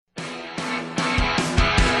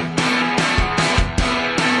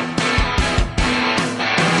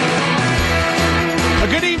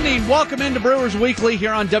Good evening. Welcome into Brewers Weekly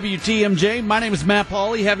here on WTMJ. My name is Matt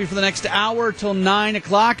Pauley. Have you for the next hour till 9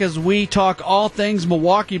 o'clock as we talk all things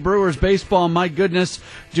Milwaukee Brewers baseball. My goodness,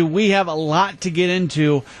 do we have a lot to get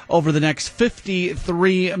into over the next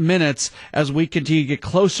 53 minutes as we continue to get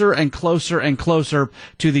closer and closer and closer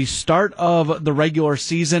to the start of the regular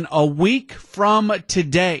season. A week from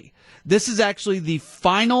today, this is actually the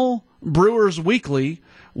final Brewers Weekly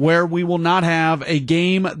where we will not have a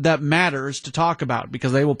game that matters to talk about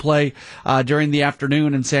because they will play during the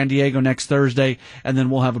afternoon in San Diego next Thursday, and then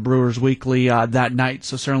we'll have a Brewers Weekly that night.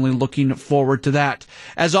 So certainly looking forward to that.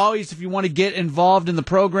 As always, if you want to get involved in the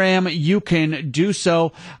program, you can do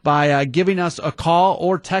so by giving us a call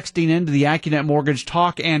or texting into the AccuNet Mortgage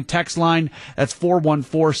talk and text line. That's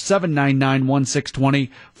 414-799-1620,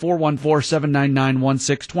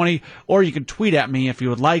 414-799-1620, or you can tweet at me if you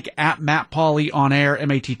would like, at Matt Pauley on air,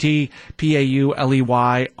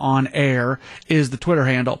 MattPauley on air is the Twitter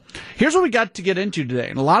handle. Here's what we got to get into today.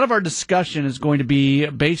 And a lot of our discussion is going to be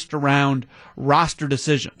based around roster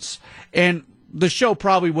decisions. And the show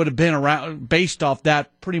probably would have been based off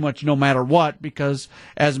that pretty much no matter what, because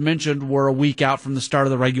as mentioned, we're a week out from the start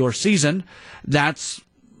of the regular season. That's,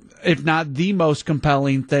 if not the most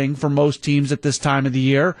compelling thing for most teams at this time of the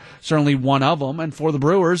year, certainly one of them. And for the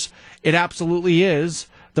Brewers, it absolutely is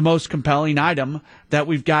the most compelling item that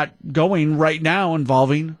we've got going right now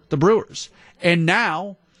involving the Brewers. And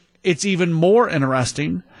now it's even more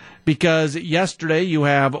interesting because yesterday you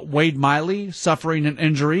have Wade Miley suffering an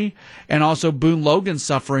injury and also Boone Logan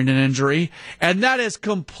suffering an injury. And that has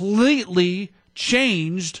completely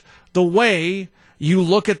changed the way you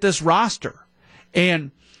look at this roster.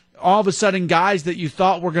 And all of a sudden, guys that you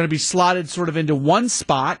thought were going to be slotted sort of into one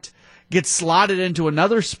spot get slotted into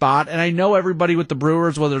another spot. And I know everybody with the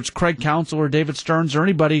Brewers, whether it's Craig Counsell or David Stearns or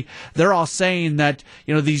anybody, they're all saying that,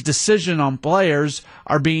 you know, these decisions on players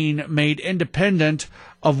are being made independent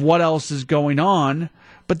of what else is going on.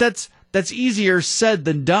 But that's easier said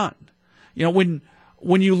than done. You know,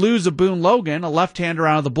 when you lose a Boone Logan, a left-hander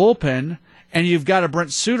out of the bullpen, and you've got a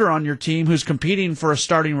Brent Suter on your team who's competing for a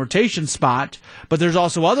starting rotation spot, but there's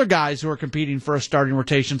also other guys who are competing for a starting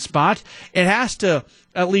rotation spot, it has to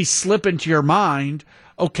at least slip into your mind,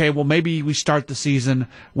 okay, well, maybe we start the season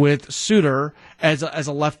with Suter as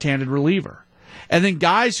a left-handed reliever. And then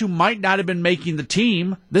guys who might not have been making the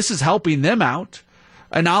team, this is helping them out.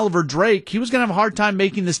 And Oliver Drake, he was going to have a hard time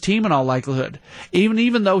making this team in all likelihood.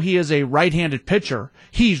 Even though he is a right-handed pitcher,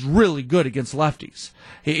 he's really good against lefties.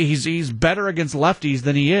 He's better against lefties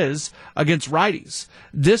than he is against righties.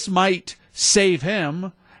 This might save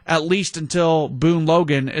him at least until Boone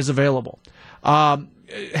Logan is available.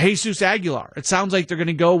 Jesus Aguilar, it sounds like they're going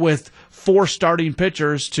to go with 4 starting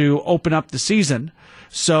pitchers to open up the season.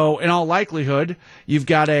 So in all likelihood, you've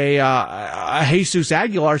got a Jesus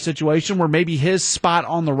Aguilar situation where maybe his spot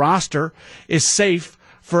on the roster is safe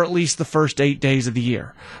for at least the first 8 days of the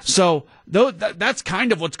year. So that's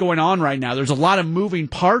kind of what's going on right now. There's a lot of moving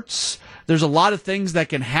parts. There's a lot of things that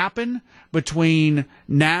can happen between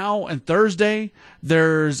now and Thursday.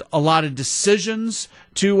 There's a lot of decisions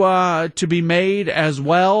to be made as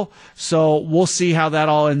well. So we'll see how that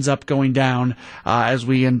all ends up going down as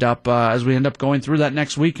we end up going through that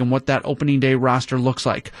next week and what that opening day roster looks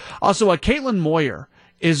like. Also, Caitlin Moyer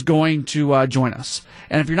is going to join us.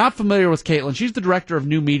 And if you're not familiar with Caitlin, she's the director of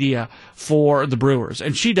new media for the Brewers,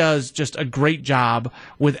 and she does just a great job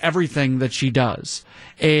with everything that she does.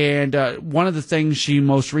 And one of the things she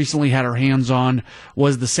most recently had her hands on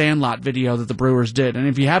was the Sandlot video that the Brewers did. And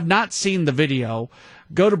if you have not seen the video,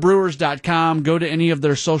 go to Brewers.com, go to any of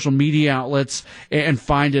their social media outlets and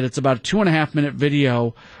find it. It's about a 2.5-minute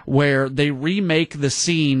video where they remake the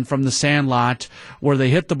scene from the Sandlot where they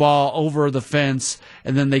hit the ball over the fence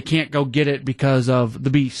and then they can't go get it because of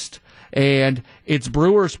the beast. And it's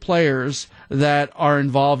Brewers players that are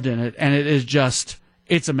involved in it, and it is just...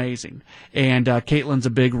 it's amazing. And Caitlin's a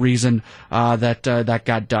big reason that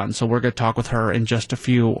got done. So we're going to talk with her in just a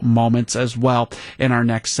few moments as well in our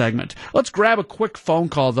next segment. Let's grab a quick phone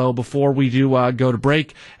call, though, before we do go to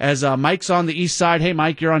break, as Mike's on the east side. Hey,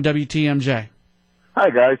 Mike, you're on WTMJ. Hi,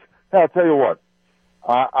 guys. Hey, I'll tell you what.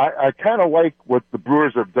 I kind of like what the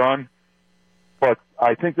Brewers have done, but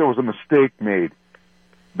I think there was a mistake made.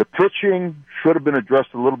 The pitching should have been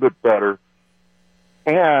addressed a little bit better.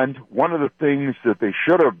 And one of the things that they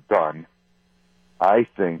should have done, I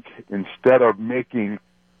think, instead of making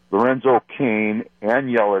Lorenzo Cain and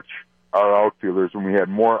Yelich our outfielders when we had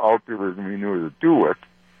more outfielders than we knew what to do with,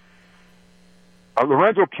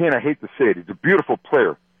 Lorenzo Cain, I hate to say it, he's a beautiful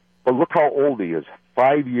player, but look how old he is,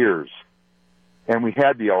 5 years. And we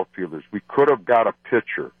had the outfielders. We could have got a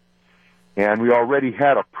pitcher. and we already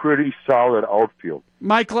had a pretty solid outfield.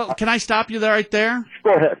 Michael, can I stop you there right there?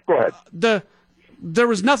 Go ahead. There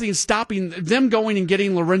was nothing stopping them going and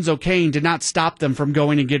getting Lorenzo Cain did not stop them from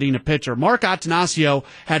going and getting a pitcher. Mark Attanasio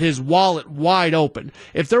had his wallet wide open.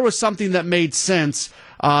 If there was something that made sense,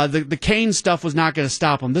 the Cain stuff was not going to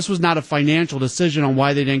stop them. This was not a financial decision on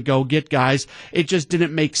why they didn't go get guys. It just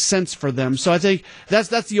didn't make sense for them. So I think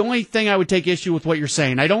that's the only thing I would take issue with what you're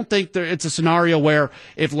saying. I don't think it's a scenario where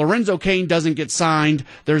if Lorenzo Cain doesn't get signed,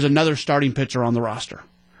 there's another starting pitcher on the roster.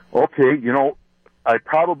 Okay, I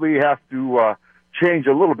probably have to change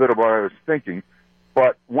a little bit of what I was thinking,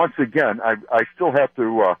 but once again, I still have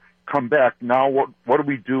to come back. Now, what do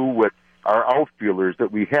we do with our outfielders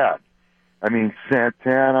that we had? I mean,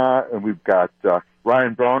 Santana, and we've got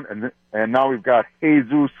Ryan Braun, and now we've got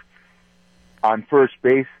Jesus on first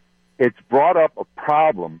base. It's brought up a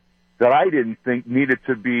problem that I didn't think needed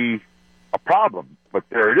to be a problem, but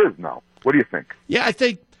there it is now. What do you think? Yeah, I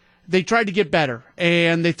think they tried to get better,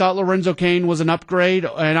 and they thought Lorenzo Cain was an upgrade,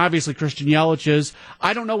 and obviously Christian Yelich is.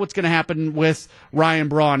 I don't know what's going to happen with Ryan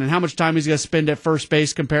Braun and how much time he's going to spend at first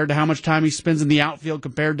base compared to how much time he spends in the outfield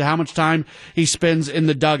compared to how much time he spends in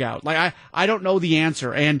the dugout. I don't know the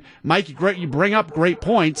answer. And Mike, you bring up great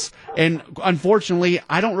points, and unfortunately,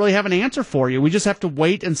 I don't really have an answer for you. We just have to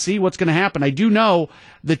wait and see what's going to happen. I do know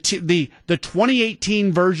the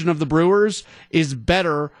 2018 version of the Brewers is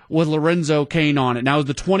better with Lorenzo Cain on it. Now, is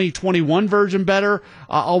the 2021 version better?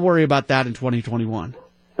 I'll worry about that in 2021.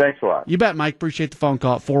 Thanks a lot. You bet, Mike. Appreciate the phone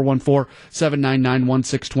call at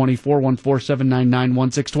 414-799-1620,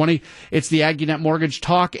 414-799-1620. It's the AggieNet Mortgage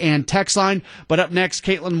Talk and Text line. But up next,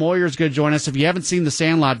 Caitlin Moyer is going to join us. If you haven't seen the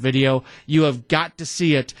Sandlot video, you have got to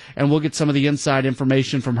see it, and we'll get some of the inside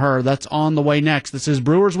information from her. That's on the way next. This is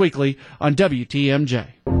Brewers Weekly on WTMJ.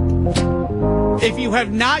 If you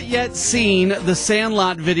have not yet seen the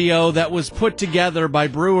Sandlot video that was put together by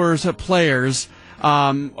Brewers players,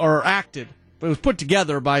 or acted, it was put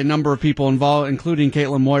together by a number of people involved, including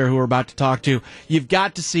Caitlin Moyer, who we're about to talk to. You've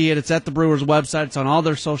got to see it. It's at the Brewers website. It's on all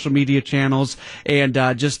their social media channels. And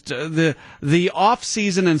the off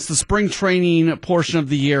season and the spring training portion of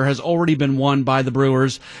the year has already been won by the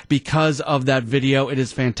Brewers because of that video. It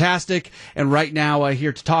is fantastic. And right now,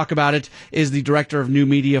 here to talk about it is the director of new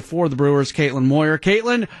media for the Brewers, Caitlin Moyer.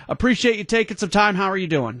 Caitlin, appreciate you taking some time. How are you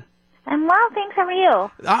doing? I'm well, thanks. How are you?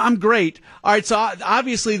 I'm great. All right, so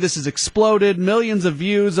obviously this has exploded. Millions of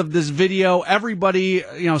views of this video. Everybody,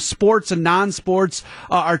 sports and non-sports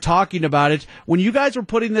are talking about it. When you guys were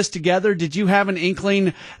putting this together, did you have an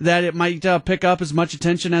inkling that it might pick up as much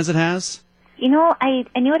attention as it has? I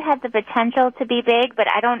knew it had the potential to be big, but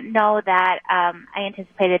I don't know that I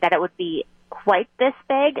anticipated that it would be quite this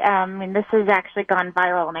big. This has actually gone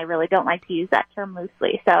viral, and I really don't like to use that term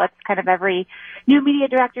loosely. So it's kind of every new media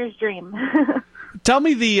director's dream. Tell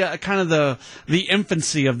me the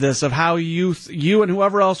infancy of this, of how you and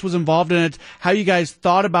whoever else was involved in it, how you guys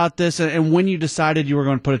thought about this, and when you decided you were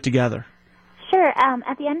going to put it together. Sure.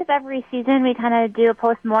 At the end of every season, we kind of do a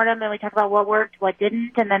post-mortem, and we talk about what worked, what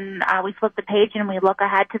didn't, and then we flip the page and we look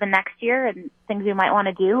ahead to the next year and things we might want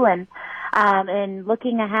to do. And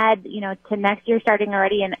looking ahead, to next year, starting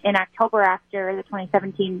already in October after the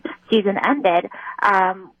 2017 season ended,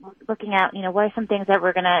 looking at, what are some things that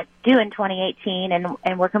we're going to do in 2018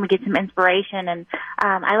 and where can we get some inspiration. And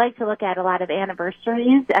I like to look at a lot of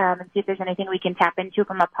anniversaries and see if there's anything we can tap into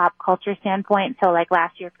from a pop culture standpoint. So like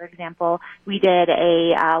last year, for example, we did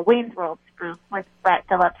a Wayne's World spoof with Brett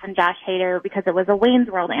Phillips and Josh Hader because it was a Wayne's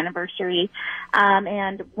World anniversary.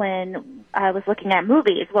 And when I was looking at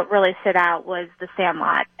movies, what really stood out was The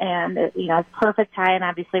Sandlot. And, it's perfect tie-in,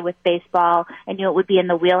 obviously, with baseball. I knew it would be in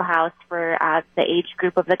the wheelhouse for the age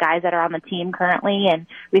group of the guys that are on the team currently. And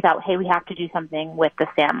we thought, hey, we have to do something with The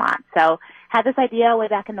Sandlot. So had this idea way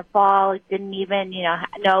back in the fall. Didn't even,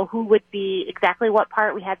 know who would be exactly what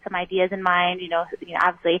part. We had some ideas in mind,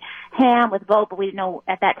 obviously Ham with Vogt, but we didn't know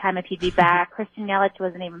at that time if he'd be back. Christian Yelich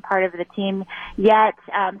wasn't even part of the team yet.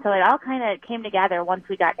 So it all kind of came together once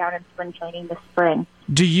we got down in spring training this spring.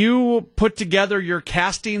 Do you put together your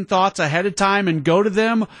casting thoughts ahead of time and go to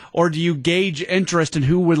them, or do you gauge interest in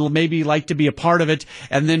who would maybe like to be a part of it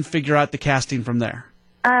and then figure out the casting from there?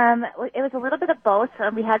 It was a little bit of both.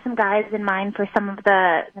 We had some guys in mind for some of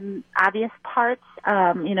the obvious parts,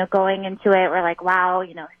 going into it. We're like, wow,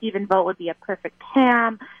 Stephen Vogt would be a perfect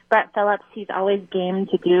Ham. Brett Phillips, he's always game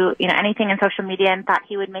to do, anything in social media, and thought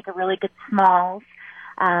he would make a really good Smalls.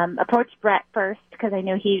 Approached Brett first because I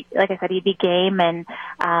knew he'd be game, and,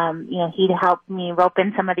 he'd help me rope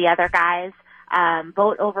in some of the other guys.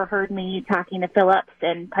 Boat overheard me talking to Phillips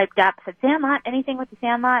and piped up, said, Sandlot, anything with the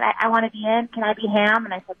Sandlot? I want to be in. Can I be Ham?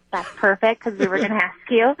 And I said, that's perfect, because we were going to ask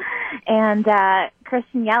you. And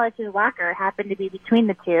Christian Yelich's locker happened to be between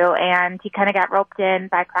the two, and he kind of got roped in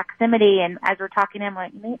by proximity. And as we're talking to him,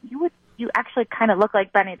 like, you actually kind of look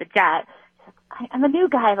like Benny the Jet. I'm a new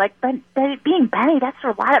guy, like being Benny, that's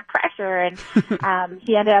a lot of pressure. And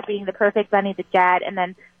he ended up being the perfect Benny the Jet. And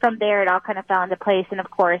then from there, it all kind of fell into place. And of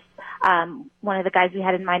course, one of the guys we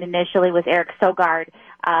had in mind initially was Eric Sogard,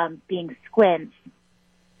 being Squint.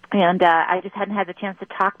 And I just hadn't had the chance to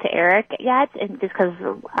talk to Eric yet, and just because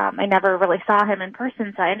I never really saw him in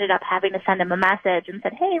person, so I ended up having to send him a message and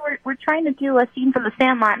said, hey, we're trying to do a scene from the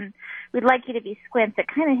Sandlot, and we'd like you to be Squint. It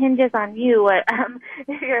kind of hinges on you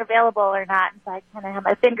if you're available or not. And so I kind of had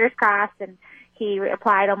my fingers crossed, and he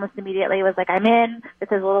replied almost immediately, was like, I'm in, with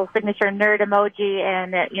his little signature nerd emoji,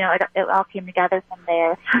 and it all came together from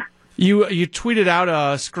there. You tweeted out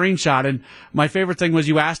a screenshot, and my favorite thing was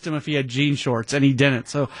you asked him if he had jean shorts, and he didn't.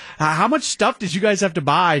 So how much stuff did you guys have to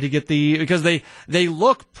buy to get because they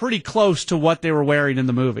look pretty close to what they were wearing in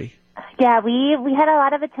the movie? Yeah, we had a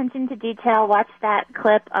lot of attention to detail, watched that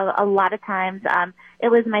clip a lot of times. It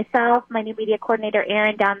was myself, my new media coordinator,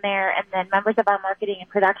 Aaron, down there, and then members of our marketing and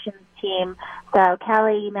productions team. So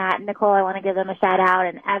Kelly, Matt, and Nicole, I want to give them a shout-out,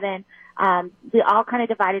 and Evan. We all kind of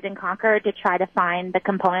divided and conquered to try to find the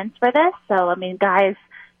components for this. So, I mean, guys,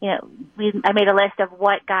 I made a list of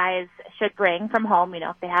what guys should bring from home.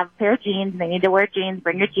 If they have a pair of jeans and they need to wear jeans,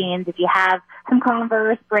 bring your jeans. If you have some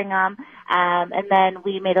Converse, bring them. And then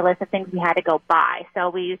we made a list of things we had to go buy.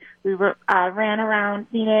 So we ran around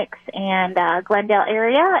Phoenix and Glendale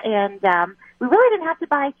area, and we really didn't have to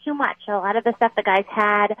buy too much. A lot of the stuff the guys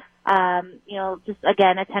had, just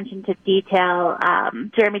again, attention to detail.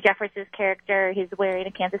 Jeremy Jeffers' character, he's wearing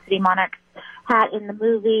a Kansas City Monarchs hat in the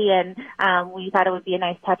movie, and we thought it would be a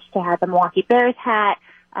nice touch to have the Milwaukee Bears hat.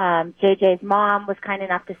 JJ's mom was kind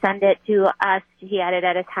enough to send it to us. He had it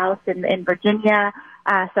at his house in Virginia.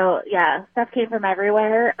 So yeah, stuff came from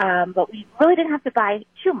everywhere, but we really didn't have to buy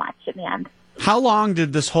too much in the end. How long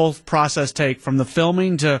did this whole process take, from the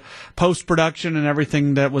filming to post-production and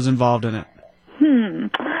everything that was involved in it?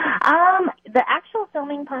 The actual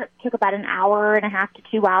filming part took about an hour and a half to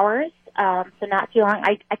 2 hours, so not too long.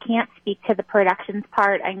 I can't speak to the productions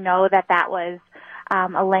part. I know that was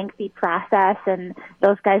a lengthy process, and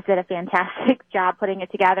those guys did a fantastic job putting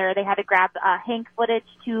it together. They had to grab Hank footage,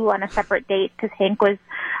 too, on a separate date, because Hank was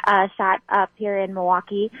shot up here in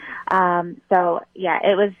Milwaukee. So, yeah,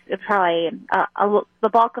 it was probably the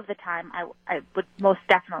bulk of the time I would most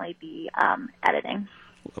definitely be editing.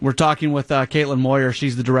 We're talking with Caitlin Moyer.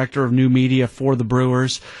 She's the director of new media for the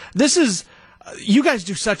Brewers. You guys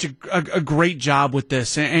do such a great job with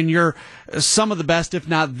this, and you're some of the best, if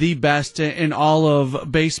not the best, in all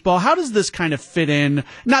of baseball. How does this kind of fit in,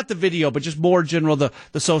 not the video, but just more general, the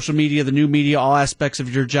social media, the new media, all aspects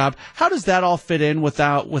of your job? How does that all fit in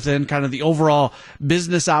within kind of the overall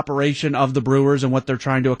business operation of the Brewers and what they're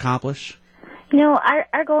trying to accomplish?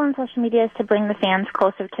 Our goal on social media is to bring the fans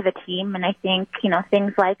closer to the team, and I think,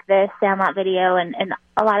 things like this Sandlot video and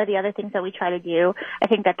a lot of the other things that we try to do, I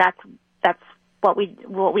think that's what we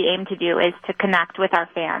aim to do, is to connect with our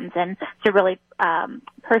fans and to really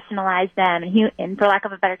personalize them and, for lack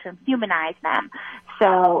of a better term, humanize them.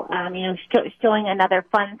 So, showing another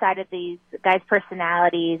fun side of these guys'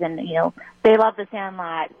 personalities, and, they love the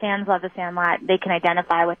Sandlot, fans love the Sandlot, they can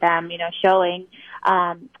identify with them, showing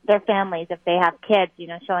their families, if they have kids,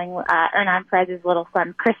 showing Hernan Perez's little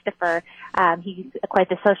son, Christopher. He's quite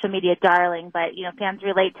the social media darling, but, fans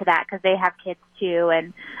relate to that because they have kids too,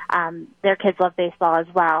 and their kids love baseball as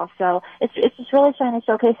well. So it's just really trying to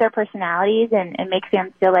showcase their personalities and make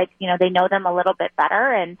fans feel like, they know them a little bit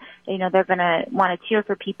better, and, they're going to want to cheer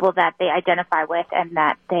for people that they identify with and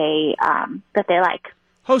that they like.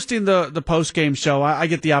 Hosting the post-game show, I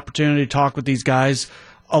get the opportunity to talk with these guys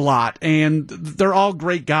a lot, and they're all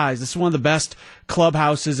great guys. This is one of the best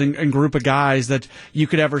clubhouses and group of guys that you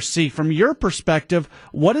could ever see. From your perspective,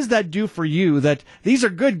 what does that do for you, that these are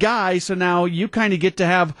good guys, so now you kind of get to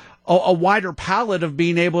have a wider palette of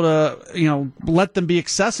being able to, let them be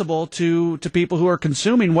accessible to people who are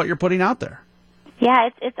consuming what you're putting out there? Yeah,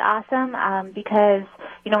 it's awesome because,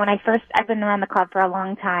 when I've been around the club for a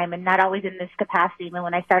long time, and not always in this capacity.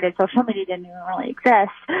 When I started, social media didn't even really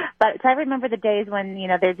exist. But so I remember the days when,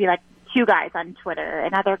 there'd be like two guys on Twitter,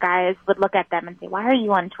 and other guys would look at them and say, why are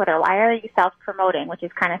you on Twitter? Why are you self-promoting? Which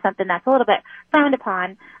is kind of something that's a little bit frowned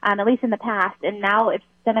upon, at least in the past. And now it's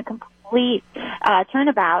been a complete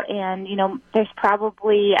turnabout. And, there's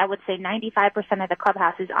probably, I would say 95% of the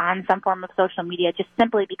clubhouse is on some form of social media just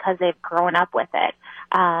simply because they've grown up with it.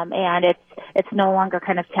 And it's no longer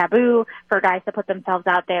kind of taboo for guys to put themselves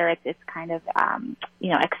out there. It's kind of,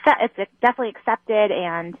 it's definitely accepted,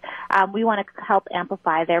 and we want to help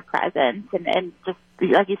amplify their presence and just,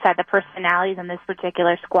 like you said, the personalities in this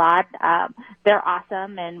particular squad, they're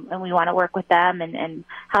awesome, and we want to work with them and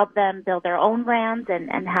help them build their own brands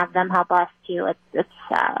and have them help us too. It's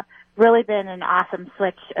really been an awesome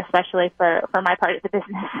switch, especially for my part of the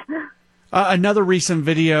business. Another recent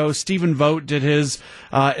video, Stephen Vogt did his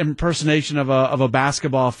impersonation of a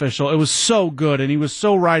basketball official. It was so good, and he was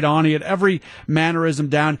so right on. He had every mannerism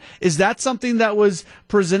down. Is that something that was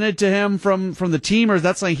presented to him from the team, or is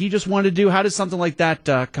that something he just wanted to do? How does something like that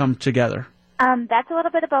come together? That's a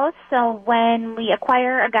little bit of both. So when we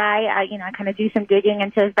acquire a guy, I kind of do some digging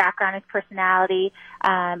into his background, his personality,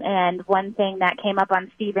 and one thing that came up on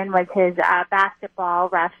Stephen was his basketball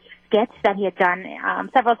ref sketch that he had done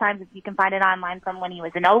several times. You can find it online from when he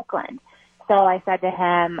was in Oakland. So I said to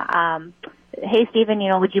him, hey, Stephen,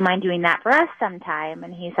 would you mind doing that for us sometime?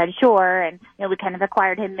 And he said, sure. And, we kind of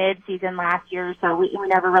acquired him mid-season last year, so we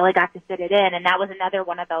never really got to fit it in. And that was another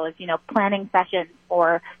one of those, planning sessions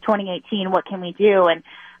for 2018. What can we do? And,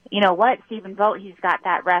 you know what, Stephen Vogt, he's got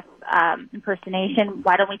that ref impersonation.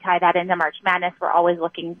 Why don't we tie that into March Madness? We're always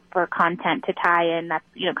looking for content to tie in that's,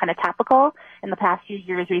 kind of topical. In the past few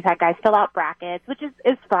years, we've had guys fill out brackets, which is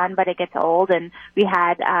fun, but it gets old. And we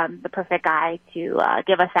had the perfect guy to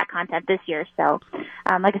give us that content this year. So,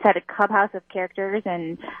 like I said, a clubhouse of characters,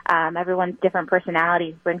 and everyone's different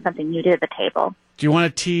personalities bring something new to the table. Do you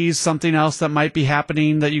want to tease something else that might be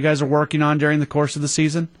happening that you guys are working on during the course of the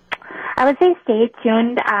season? I would say stay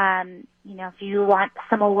tuned. If you want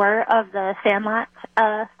some more of the Sandlot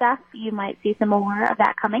stuff, you might see some more of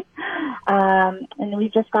that coming. And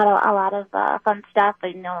we've just got a lot of fun stuff.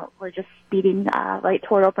 We're just speeding right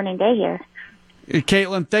toward opening day here.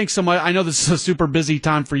 Caitlin, thanks so much. I know this is a super busy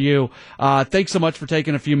time for you. Thanks so much for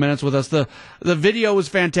taking a few minutes with us. The video was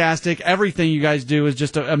fantastic. Everything you guys do is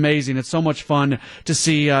just amazing. It's so much fun to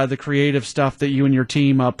see the creative stuff that you and your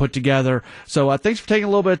team put together. So thanks for taking a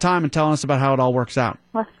little bit of time and telling us about how it all works out.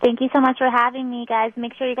 Well, thank you so much for having me, guys.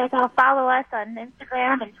 Make sure you guys all follow us on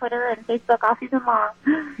Instagram and Twitter and Facebook all season long.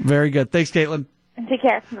 Very good. Thanks, Caitlin. Take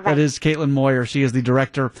care. Bye-bye. That is Caitlin Moyer. She is the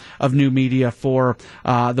director of new media for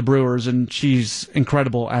the Brewers, and she's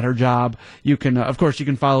incredible at her job. You can, of course, you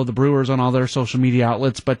can follow the Brewers on all their social media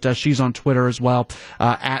outlets, but she's on Twitter as well,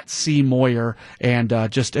 at C Moyer.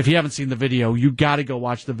 And just if you haven't seen the video, you got to go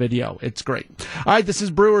watch the video. It's great. All right, this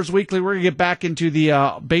is Brewers Weekly. We're going to get back into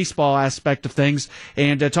the baseball aspect of things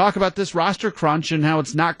and talk about this roster crunch and how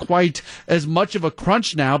it's not quite as much of a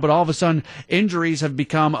crunch now, but all of a sudden injuries have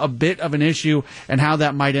become a bit of an issue, and how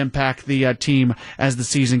that might impact the team as the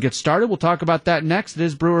season gets started. We'll talk about that next. It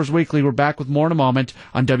is Brewers Weekly. We're back with more in a moment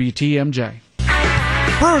on WTMJ.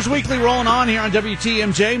 Brewers Weekly rolling on here on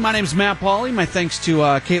WTMJ. My name's Matt Pauley. My thanks to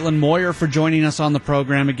Caitlin Moyer for joining us on the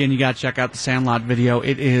program. Again, you got to check out the Sandlot video.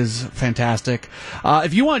 It is fantastic.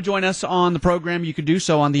 If you want to join us on the program, you can do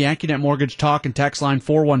so on the AccuNet Mortgage Talk and Text line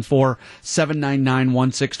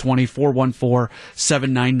 414-799-1620,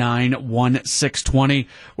 414-799-1620.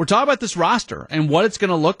 We're talking about this roster and what it's going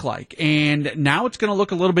to look like. And now it's going to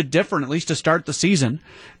look a little bit different, at least to start the season,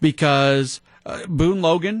 because Boone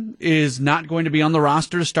Logan is not going to be on the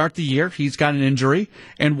roster to start the year. He's got an injury.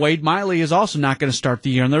 And Wade Miley is also not going to start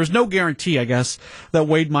the year. And there was no guarantee, I guess, that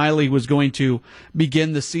Wade Miley was going to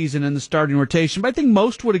begin the season in the starting rotation. But I think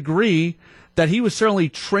most would agree that he was certainly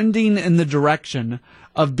trending in the direction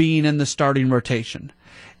of being in the starting rotation.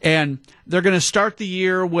 And they're going to start the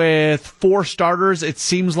year with 4 starters. It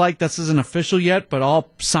seems like this isn't official yet, but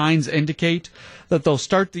all signs indicate that they'll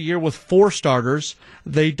start the year with 4 starters.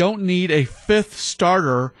 They don't need a 5th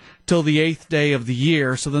starter till the 8th day of the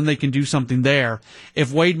year, so then they can do something there.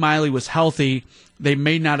 If Wade Miley was healthy, they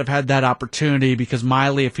may not have had that opportunity, because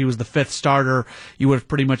Miley, if he was the 5th starter, you would have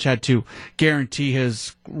pretty much had to guarantee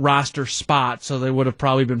his roster spot, so they would have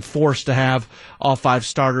probably been forced to have all 5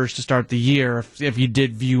 starters to start the year if you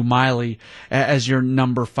did view Miley as your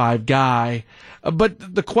number 5 guy.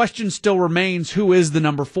 But the question still remains, who is the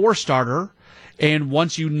number 4 starter? And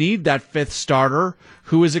once you need that 5th starter,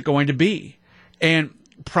 who is it going to be? And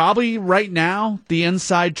probably right now, the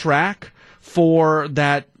inside track for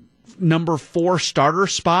that number 4 starter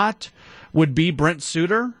spot would be Brent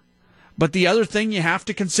Suter. But the other thing you have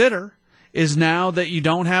to consider is now that you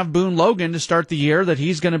don't have Boone Logan to start the year, that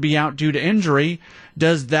he's going to be out due to injury,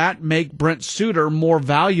 does that make Brent Suter more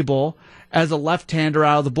valuable as a left-hander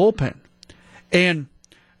out of the bullpen? And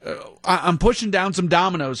I'm pushing down some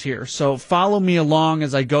dominoes here, so follow me along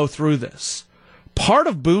as I go through this. Part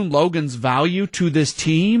of Boone Logan's value to this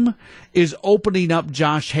team is opening up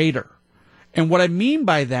Josh Hader. And what I mean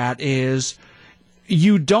by that is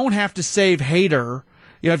you don't have to save Hader.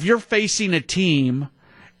 If you're facing a team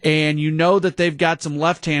and you know that they've got some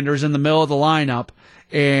left-handers in the middle of the lineup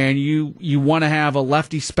and you want to have a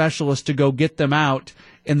lefty specialist to go get them out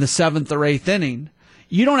in the 7th or 8th inning,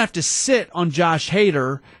 you don't have to sit on Josh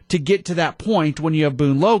Hader to get to that point when you have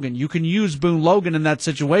Boone Logan. You can use Boone Logan in that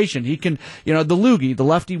situation. He can, the loogie, the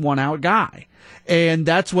lefty one-out guy. And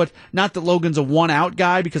that's what, not that Logan's a one-out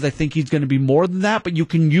guy, because I think he's going to be more than that, but you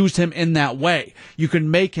can use him in that way. You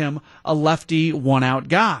can make him a lefty one-out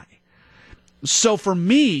guy. So for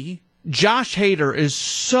me, Josh Hader is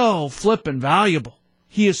so flippin' valuable.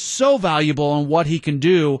 He is so valuable in what he can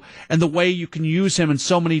do and the way you can use him in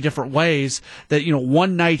so many different ways that,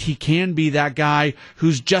 one night he can be that guy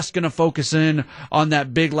who's just going to focus in on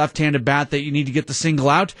that big left-handed bat that you need to get the single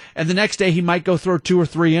out. And the next day he might go throw 2 or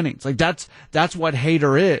 3 innings. Like that's what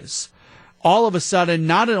Hader is. All of a sudden,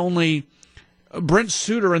 not only Brent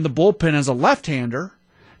Suter in the bullpen as a left-hander,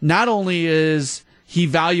 not only is he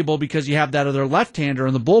valuable because you have that other left-hander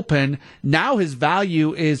in the bullpen, now his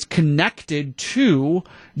value is connected to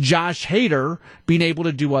Josh Hader being able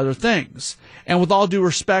to do other things. And with all due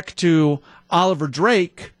respect to Oliver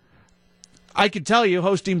Drake, I could tell you,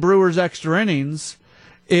 hosting Brewers Extra Innings,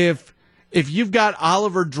 if you've got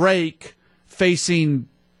Oliver Drake facing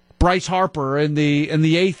Bryce Harper in the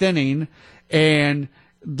 8th inning, and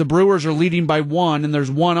the Brewers are leading by 1 and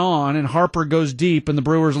there's 1 on and Harper goes deep and the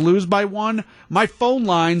Brewers lose by 1, my phone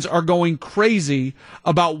lines are going crazy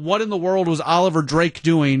about what in the world was Oliver Drake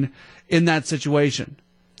doing in that situation.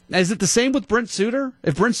 Is it the same with Brent Suter?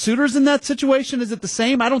 If Brent Suter's in that situation, is it the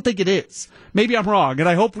same? I don't think it is. Maybe I'm wrong, and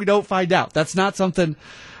I hope we don't find out. That's not something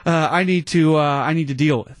I need to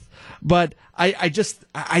deal with. But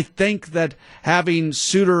I think that having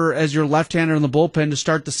Suter as your left-hander in the bullpen to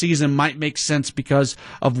start the season might make sense because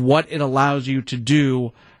of what it allows you to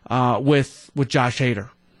do with Josh Hader.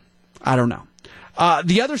 I don't know.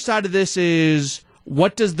 The other side of this is,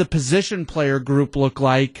 what does the position player group look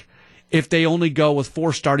like if they only go with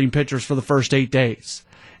 4 starting pitchers for the first 8 days?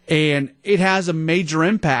 And it has a major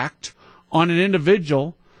impact on an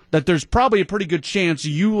individual that there's probably a pretty good chance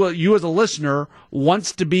you as a listener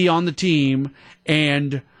wants to be on the team,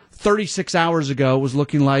 and 36 hours ago was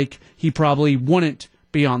looking like he probably wouldn't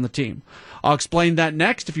be on the team. I'll explain that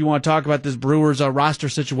next. If you want to talk about this Brewers roster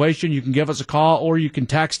situation, you can give us a call or you can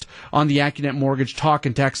text on the AccuNet Mortgage talk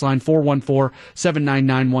and text line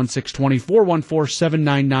 414-799-1620,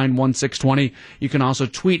 414-799-1620. You can also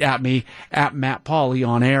tweet at me at Matt Pauley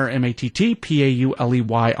on air,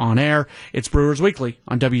 MattPauley on air. It's Brewers Weekly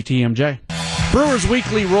on WTMJ. Brewers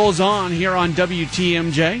Weekly rolls on here on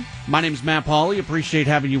WTMJ. My name is Matt Pauley. Appreciate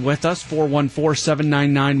having you with us.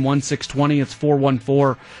 414-799-1620. It's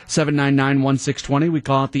 414-799-1620. We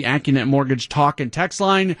call it the AccuNet Mortgage talk and text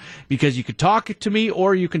line because you could talk to me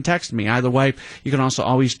or you can text me. Either way, you can also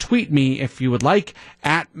always tweet me if you would like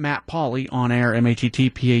at Matt Pauley on air,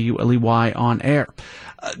 MattPauley on air.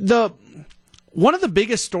 One of the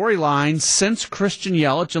biggest storylines since Christian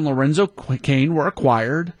Yelich and Lorenzo Cain were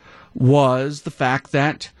acquired was the fact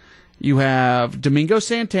that you have Domingo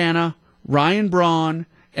Santana, Ryan Braun,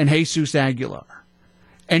 and Jesus Aguilar.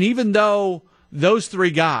 And even though those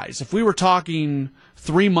 3 guys, if we were talking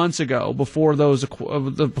 3 months ago before those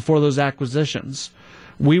acquisitions,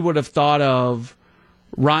 we would have thought of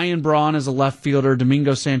Ryan Braun as a left fielder,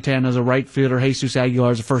 Domingo Santana as a right fielder, Jesus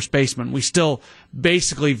Aguilar as a first baseman. We still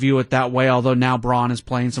basically view it that way, although now Braun is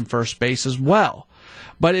playing some first base as well.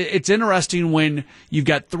 But it's interesting when you've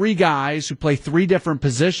got 3 guys who play 3 different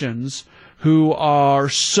positions who are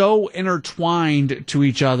so intertwined to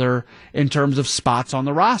each other in terms of spots on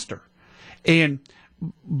the roster. And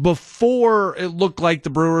before it looked like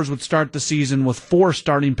the Brewers would start the season with 4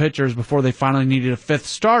 starting pitchers before they finally needed a 5th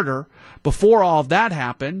starter, before all of that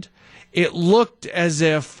happened, it looked as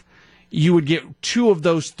if you would get 2 of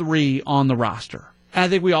those 3 on the roster. And I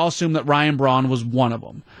think we all assumed that Ryan Braun was one of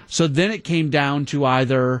them. So then it came down to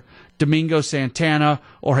either Domingo Santana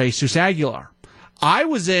or Jesus Aguilar. I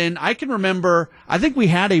can remember, I think we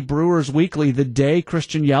had a Brewers Weekly the day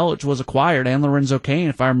Christian Yelich was acquired and Lorenzo Cain,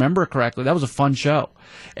 if I remember correctly. That was a fun show.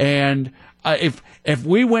 And if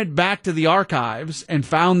we went back to the archives and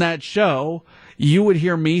found that show, you would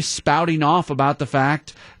hear me spouting off about the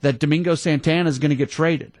fact that Domingo Santana is going to get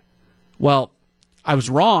traded. Well, I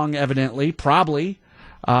was wrong, evidently, probably,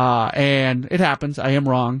 and it happens. I am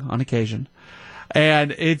wrong on occasion,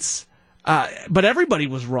 and but everybody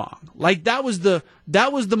was wrong. Like that was the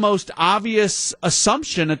most obvious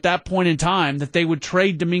assumption at that point in time, that they would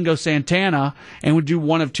trade Domingo Santana and would do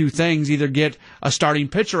one of two things: either get a starting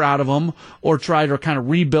pitcher out of him or try to kind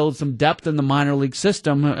of rebuild some depth in the minor league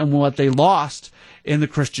system, and what they lost in the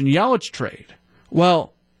Christian Yelich trade.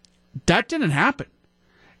 Well, that didn't happen.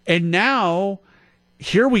 And now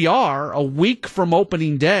here we are a week from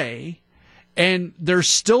opening day, and there's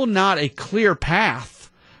still not a clear path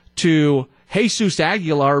to Jesus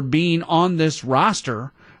Aguilar being on this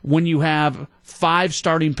roster when you have 5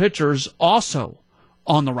 starting pitchers also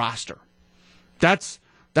on the roster. That's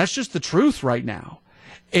just the truth right now.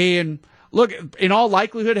 And look, in all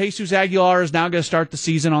likelihood, Jesus Aguilar is now going to start the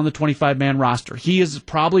season on the 25-man roster. He is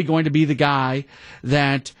probably going to be the guy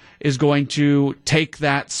that is going to take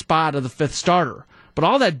that spot of the 5th starter. But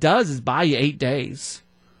all that does is buy you 8 days.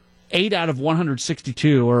 8 out of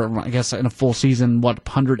 162, or I guess in a full season,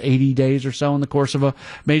 180 days or so in the course of a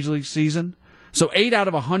major league season. So 8 out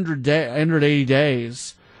of 180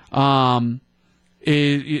 days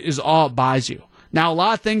is all it buys you. Now, a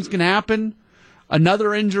lot of things can happen.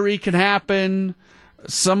 Another injury can happen.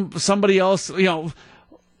 Somebody else,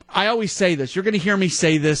 I always say this. You're going to hear me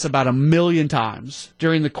say this about 1 million times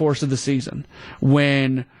during the course of the season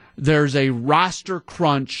when there's a roster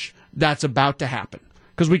crunch that's about to happen.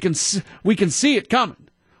 Because we can see it coming.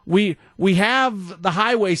 We have the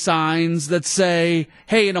highway signs that say,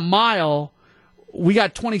 "Hey, in a mile, we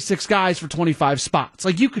got 26 guys for 25 spots."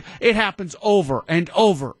 Like it happens over and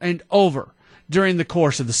over and over during the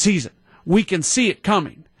course of the season. We can see it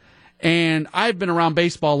coming, and I've been around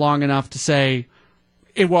baseball long enough to say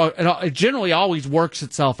it generally always works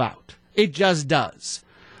itself out. It just does.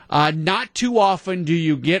 Not too often do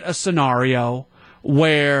you get a scenario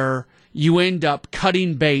where you end up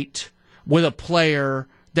cutting bait with a player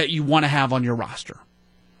that you want to have on your roster.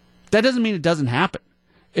 That doesn't mean it doesn't happen.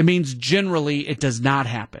 It means generally it does not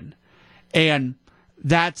happen. And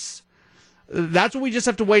that's what we just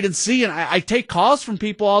have to wait and see. And I take calls from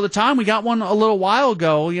people all the time. We got one a little while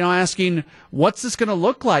ago, asking, what's this going to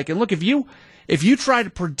look like? And look, if you try to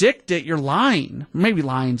predict it, you're lying. Maybe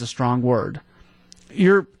lying's a strong word.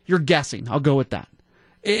 You're guessing. I'll go with that.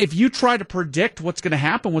 If you try to predict what's going to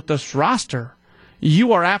happen with this roster,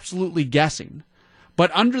 you are absolutely guessing.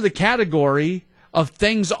 But under the category of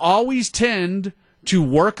things always tend to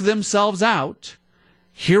work themselves out,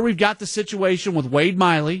 here we've got the situation with Wade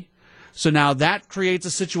Miley. So now that creates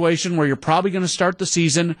a situation where you're probably going to start the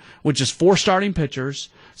season with just 4 starting pitchers.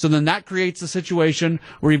 So then that creates a situation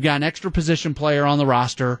where you've got an extra position player on the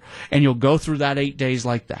roster, and you'll go through that 8 days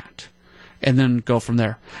like that. And then go from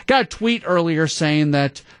there. Got a tweet earlier saying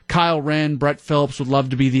that Kyle Wren, Brett Phillips would love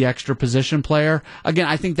to be the extra position player. Again,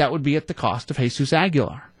 I think that would be at the cost of Jesus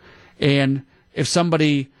Aguilar. And if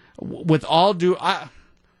somebody, with all due,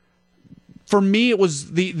 for me, it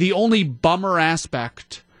was the only bummer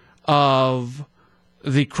aspect of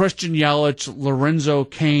the Christian Yelich, Lorenzo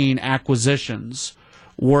Cain acquisitions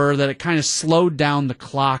were that it kind of slowed down the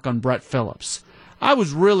clock on Brett Phillips. I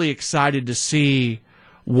was really excited to see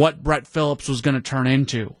what Brett Phillips was going to turn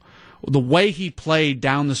into. The way he played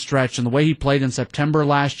down the stretch and the way he played in September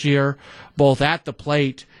last year, both at the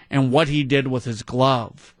plate and what he did with his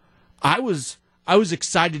glove. I was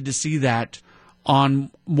excited to see that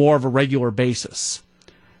on more of a regular basis.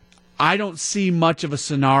 I don't see much of a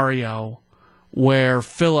scenario where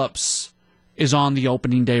Phillips is on the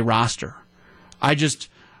opening day roster. And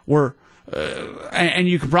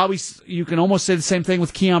you can almost say the same thing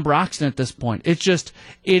with Keon Broxton at this point. It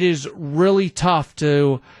is really tough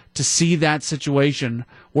to see that situation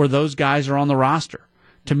where those guys are on the roster.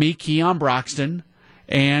 To me, Keon Broxton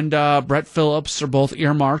and Brett Phillips are both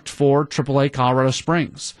earmarked for AAA Colorado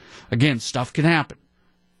Springs. Again, stuff can happen.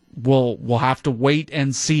 We'll have to wait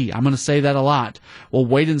and see. I'm going to say that a lot. We'll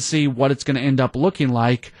wait and see what it's going to end up looking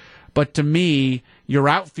like. But to me, your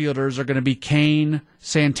outfielders are going to be Cain,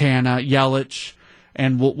 Santana, Yelich,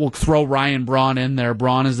 and we'll throw Ryan Braun in there.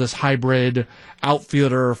 Braun is this hybrid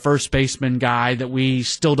outfielder, first baseman guy that we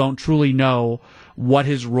still don't truly know what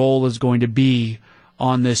his role is going to be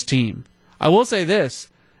on this team. I will say this.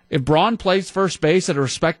 If Braun plays first base at a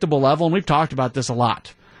respectable level, and we've talked about this a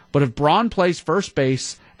lot, but if Braun plays first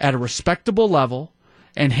base at a respectable level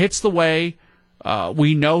and hits the way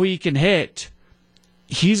we know he can hit,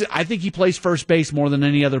 I think he plays first base more than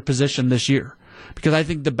any other position this year, because I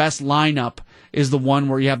think the best lineup is the one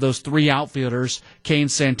where you have those 3 outfielders, Cain,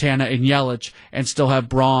 Santana, and Yelich, and still have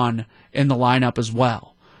Braun in the lineup as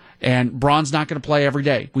well. And Braun's not going to play every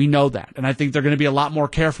day. We know that. And I think they're going to be a lot more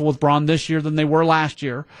careful with Braun this year than they were last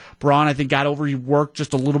year. Braun, I think, got overworked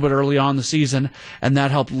just a little bit early on in the season, and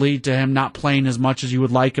that helped lead to him not playing as much as you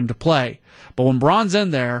would like him to play. But when Braun's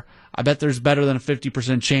in there, I bet there's better than a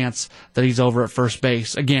 50% chance that he's over at first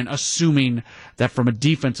base. Again, assuming that from a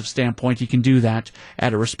defensive standpoint, he can do that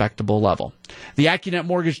at a respectable level. The AccuNet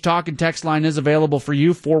Mortgage Talk and Text line is available for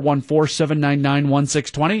you,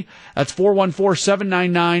 414-799-1620. That's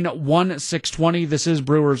 414-799-1620. This is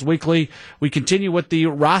Brewers Weekly. We continue with the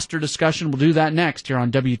roster discussion. We'll do that next here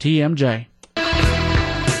on WTMJ.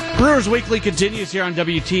 Brewers Weekly continues here on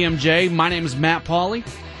WTMJ. My name is Matt Pauley.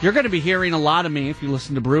 You're going to be hearing a lot of me if you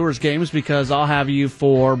listen to Brewers games, because I'll have you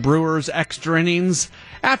for Brewers extra innings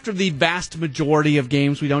after the vast majority of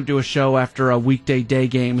games. We don't do a show after a weekday day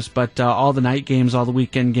games, but all the night games, all the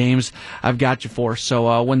weekend games, I've got you for.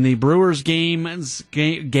 So when the Brewers games,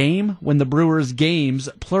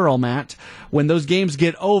 plural, Matt, when those games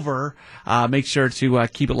get over, make sure to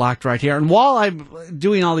keep it locked right here. And while I'm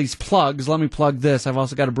doing all these plugs, let me plug this. I've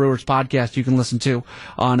also got a Brewers podcast you can listen to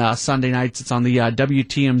on Sunday nights. It's on the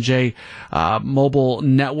WTMJ mobile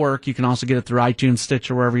network. You can also get it through iTunes,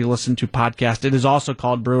 Stitcher, wherever you listen to podcasts. It is also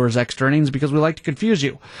called Brewers Extra Innings because we like to confuse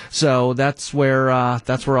you. So that's where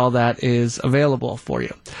all that is available for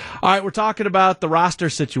you. All right, we're talking about the roster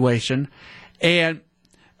situation, and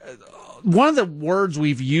one of the words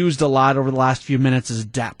we've used a lot over the last few minutes is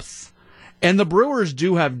depth. And the Brewers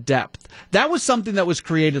do have depth. That was something that was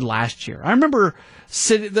created last year. I remember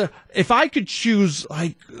if I could choose,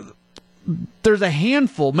 like, there's a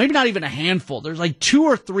handful, maybe not even a handful, there's like 2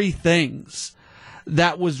 or 3 things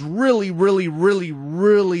that was really, really, really,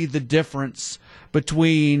 really the difference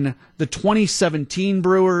between the 2017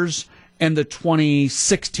 Brewers and the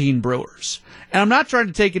 2016 Brewers. And I'm not trying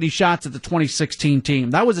to take any shots at the 2016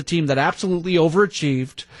 team. That was a team that absolutely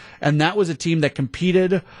overachieved, and that was a team that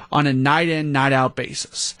competed on a night-in, night-out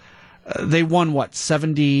basis. They won,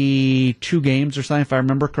 72 games or something, if I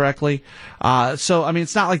remember correctly. So, I mean,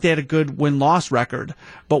 it's not like they had a good win-loss record.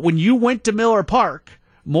 But when you went to Miller Park,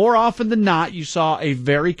 more often than not, you saw a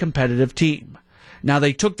very competitive team. Now,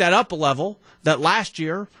 they took that up a level, that last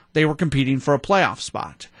year they were competing for a playoff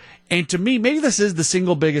spot. And to me, maybe this is the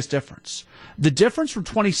single biggest difference. The difference from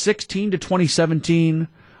 2016 to 2017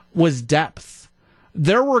 was depth.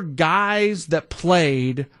 There were guys that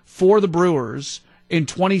played for the Brewers in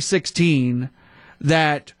 2016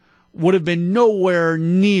 that would have been nowhere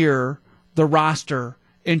near the roster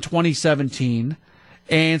in 2017.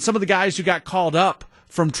 And some of the guys who got called up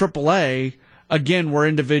from AAA, again, were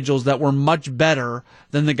individuals that were much better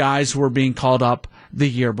than the guys who were being called up the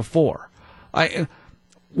year before.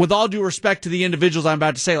 With all due respect to the individuals I'm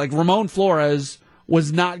about to say, like Ramon Flores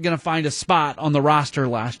was not going to find a spot on the roster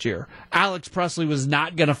last year. Alex Presley was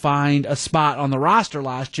not going to find a spot on the roster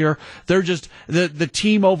last year. They're just, the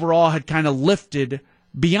team overall had kind of lifted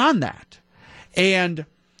beyond that. And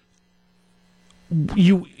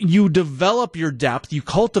you develop your depth, you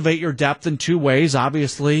cultivate your depth in 2 ways.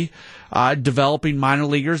 Obviously, developing minor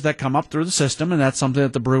leaguers that come up through the system, and that's something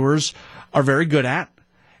that the Brewers are very good at.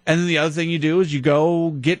 And then the other thing you do is you go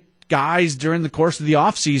get guys during the course of the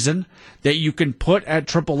offseason that you can put at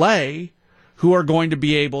AAA who are going to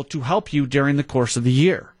be able to help you during the course of the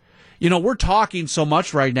year. You know, we're talking so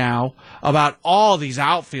much right now about all these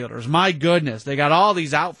outfielders. My goodness, they got all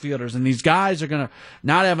these outfielders, and these guys are going to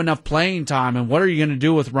not have enough playing time, and what are you going to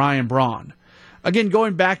do with Ryan Braun? Again,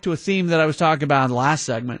 going back to a theme that I was talking about in the last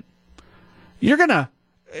segment,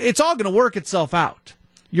 it's all going to work itself out.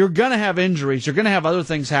 You're going to have injuries. You're going to have other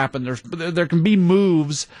things happen. There can be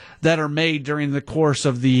moves that are made during the course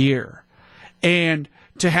of the year. And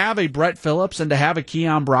to have a Brett Phillips and to have a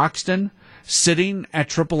Keon Broxton sitting at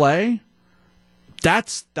AAA,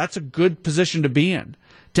 that's a good position to be in.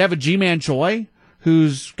 To have a G-Man Choi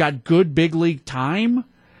who's got good big league time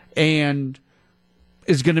and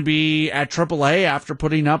is going to be at AAA after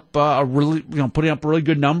putting up really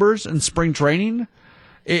good numbers in spring training.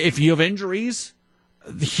 If you have injuries,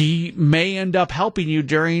 he may end up helping you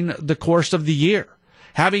during the course of the year.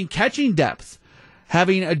 Having catching depth,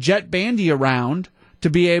 having a Jet Bandy around to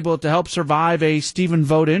be able to help survive a Stephen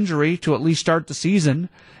Vogt injury to at least start the season.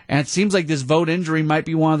 And it seems like this Vogt injury might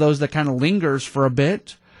be one of those that kind of lingers for a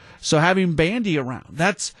bit. So having Bandy around,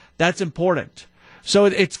 that's important. So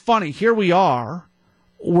it's funny. Here we are.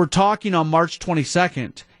 We're talking on March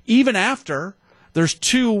 22nd, even after there's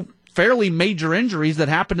 2 fairly major injuries that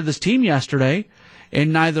happened to this team yesterday,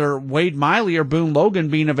 and neither Wade Miley or Boone Logan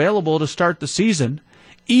being available to start the season.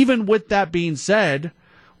 Even with that being said,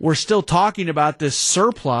 we're still talking about this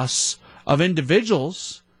surplus of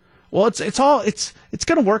individuals Well, it's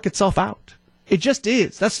going to work itself out. It just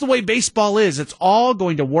is. That's the way baseball is. It's all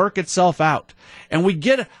going to work itself out. And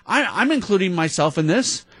I'm including myself in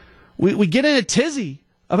this. We get in a tizzy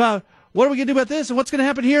about what are we going to do about this and what's going to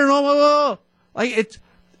happen here and all. Like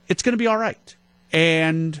it's going to be all right.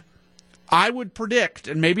 And I would predict,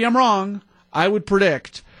 and maybe I'm wrong, I would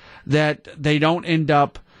predict that they don't end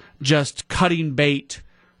up just cutting bait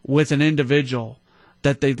with an individual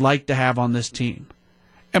that they'd like to have on this team.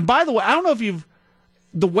 And by the way, I don't know if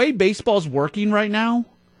the way baseball's working right now,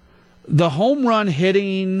 the home run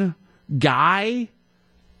hitting guy,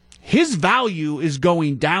 his value is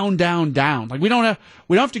going down, down, down. Like we don't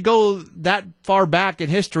have to go that far back in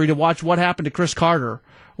history to watch what happened to Chris Carter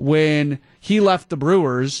when he left the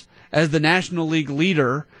Brewers as the National League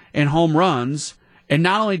leader in home runs. And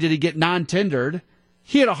not only did he get non-tendered,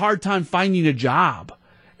 he had a hard time finding a job.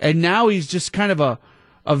 And now he's just kind of a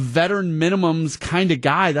veteran minimums kind of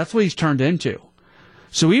guy. That's what he's turned into.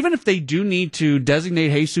 So even if they do need to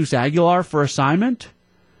designate Jesus Aguilar for assignment,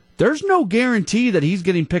 there's no guarantee that he's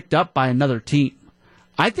getting picked up by another team.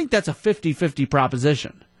 I think that's a 50-50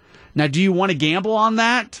 proposition. Now, do you want to gamble on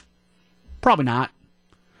that? Probably not.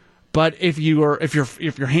 But if your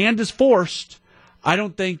hand is forced, I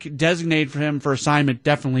don't think designated for him for assignment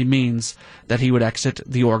definitely means that he would exit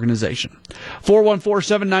the organization.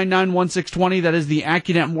 414-799-1620. That is the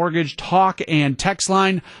AccuNet Mortgage talk and text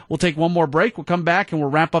line. We'll take one more break. We'll come back and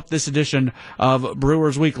we'll wrap up this edition of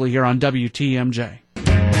Brewers Weekly here on WTMJ.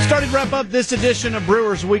 Starting to wrap up this edition of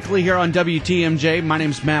Brewers Weekly here on WTMJ. My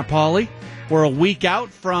name's Matt Pauley. We're a week out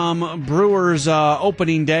from Brewers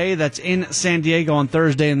opening day. That's in San Diego on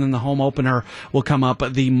Thursday, and then the home opener will come up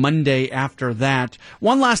the Monday after that.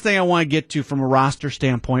 One last thing I want to get to from a roster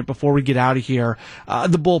standpoint before we get out of here,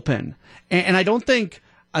 the bullpen. And I think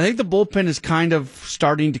the bullpen is kind of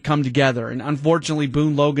starting to come together. And unfortunately,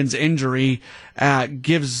 Boone Logan's injury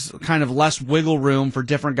gives kind of less wiggle room for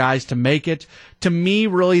different guys to make it. To me,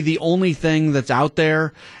 really, the only thing that's out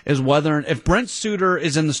there is if Brent Suter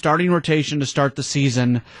is in the starting rotation to start the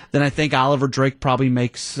season, then I think Oliver Drake probably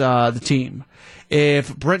makes the team.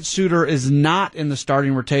 If Brent Suter is not in the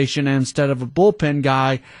starting rotation and instead of a bullpen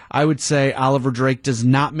guy, I would say Oliver Drake does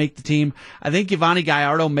not make the team. I think Yovani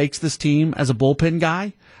Gallardo makes this team as a bullpen guy.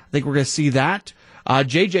 I think we're going to see that.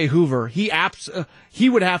 J.J. Hoover, he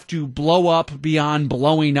would have to blow up beyond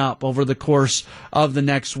blowing up over the course of the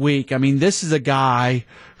next week. I mean, this is a guy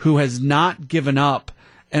who has not given up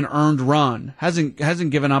an earned run, hasn't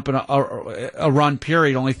given up a run,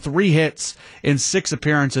 period. Only 3 hits in 6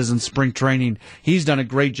 appearances in spring training. He's done a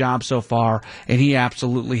great job so far, and he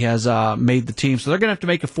absolutely has made the team. So they're going to have to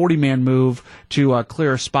make a 40-man move to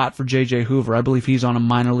clear a spot for J.J. Hoover. I believe he's on a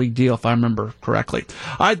minor league deal, if I remember correctly.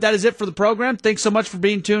 All right, that is it for the program. Thanks so much for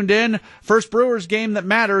being tuned in. First Brewers game that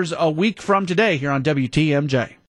matters a week from today here on WTMJ.